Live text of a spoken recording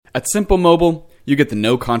At Simple Mobile, you get the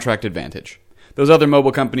no contract advantage. Those other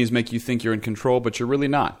mobile companies make you think you're in control, but you're really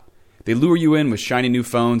not. They lure you in with shiny new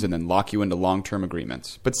phones and then lock you into long-term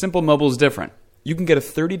agreements. But Simple Mobile is different. You can get a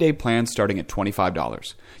 30-day plan starting at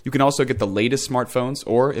 $25. You can also get the latest smartphones,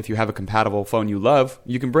 or if you have a compatible phone you love,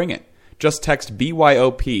 you can bring it. Just text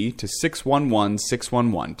BYOP to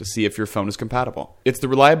 611-611 to see if your phone is compatible. It's the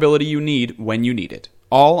reliability you need when you need it.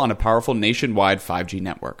 All on a powerful nationwide 5G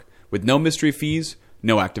network. With no mystery fees,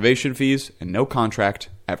 no activation fees, and no contract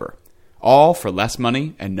ever. All for less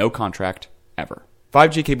money and no contract ever.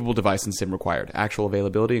 5G capable device and SIM required. Actual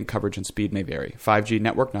availability and coverage and speed may vary. 5G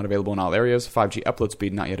network not available in all areas. 5G upload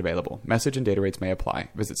speed not yet available. Message and data rates may apply.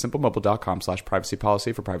 Visit simplemobile.com/privacy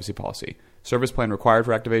policy for privacy policy. Service plan required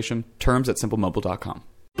for activation. Terms at simplemobile.com.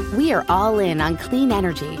 We are all in on clean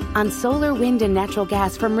energy, on solar, wind, and natural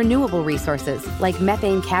gas from renewable resources like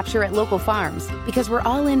methane capture at local farms, because we're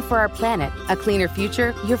all in for our planet, a cleaner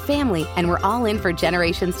future, your family, and we're all in for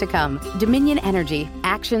generations to come. Dominion Energy.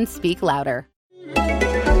 Actions speak louder.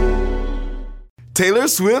 Taylor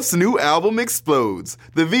Swift's new album explodes.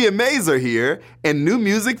 The VMAs are here, and new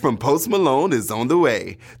music from Post Malone is on the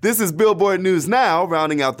way. This is Billboard News Now,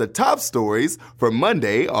 rounding out the top stories for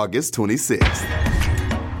Monday, August 26th.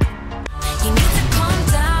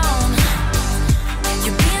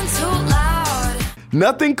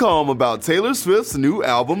 Nothing calm about Taylor Swift's new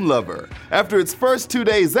album, Lover. After its first 2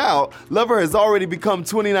 days out, Lover has already become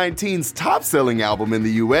 2019's top-selling album in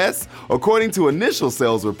the U.S., according to initial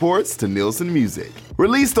sales reports to Nielsen Music.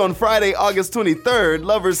 Released on Friday, August 23rd,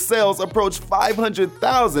 Lover's sales approached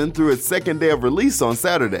 500,000 through its second day of release on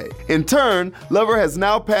Saturday. In turn, Lover has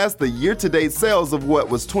now passed the year-to-date sales of what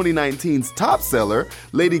was 2019's top seller,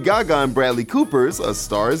 Lady Gaga and Bradley Cooper's A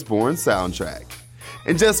Star Is Born soundtrack.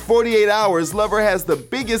 In just 48 hours, Lover has the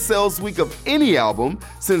biggest sales week of any album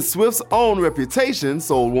since Swift's own Reputation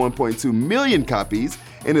sold 1.2 million copies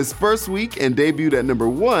in its first week and debuted at number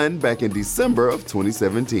 1 back in December of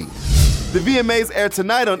 2017. The VMAs air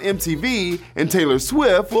tonight on MTV, and Taylor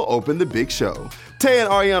Swift will open the big show. Tay and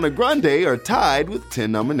Ariana Grande are tied with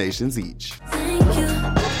 10 nominations each.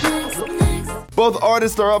 Both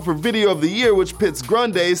artists are up for Video of the Year, which pits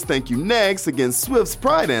Grande's Thank You Next against Swift's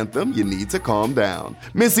Pride anthem, You Need to Calm Down.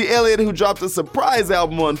 Missy Elliott, who dropped a surprise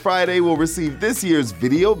album on Friday, will receive this year's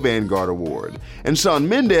Video Vanguard Award. And Shawn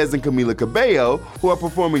Mendes and Camila Cabello, who are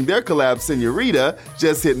performing their collab Señorita,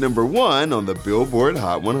 just hit number 1 on the Billboard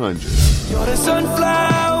Hot 100. You're the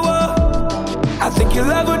sunflower. I think your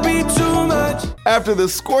love would be too much. After the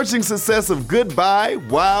scorching success of Goodbye,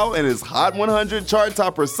 Wow, and his Hot 100 chart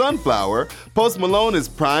topper Sunflower, Post Malone is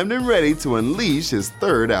primed and ready to unleash his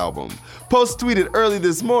third album. Post tweeted early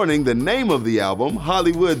this morning the name of the album,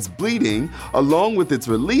 Hollywood's Bleeding, along with its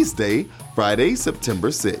release date, Friday, September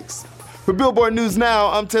 6th. For Billboard News Now,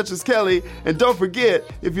 I'm Tetris Kelly, and don't forget,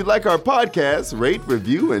 if you like our podcast, rate,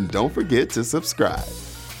 review, and don't forget to subscribe.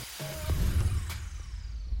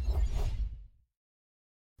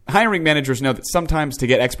 Hiring managers know that sometimes to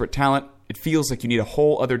get expert talent, it feels like you need a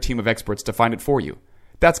whole other team of experts to find it for you.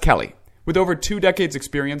 That's Kelly. With over 2 decades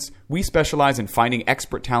experience, we specialize in finding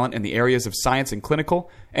expert talent in the areas of science and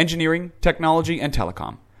clinical, engineering, technology, and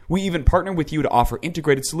telecom. We even partner with you to offer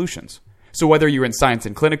integrated solutions. So whether you're in science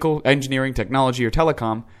and clinical, engineering, technology, or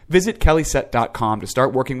telecom, visit kellyset.com to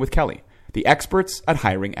start working with Kelly, the experts at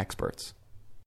hiring experts.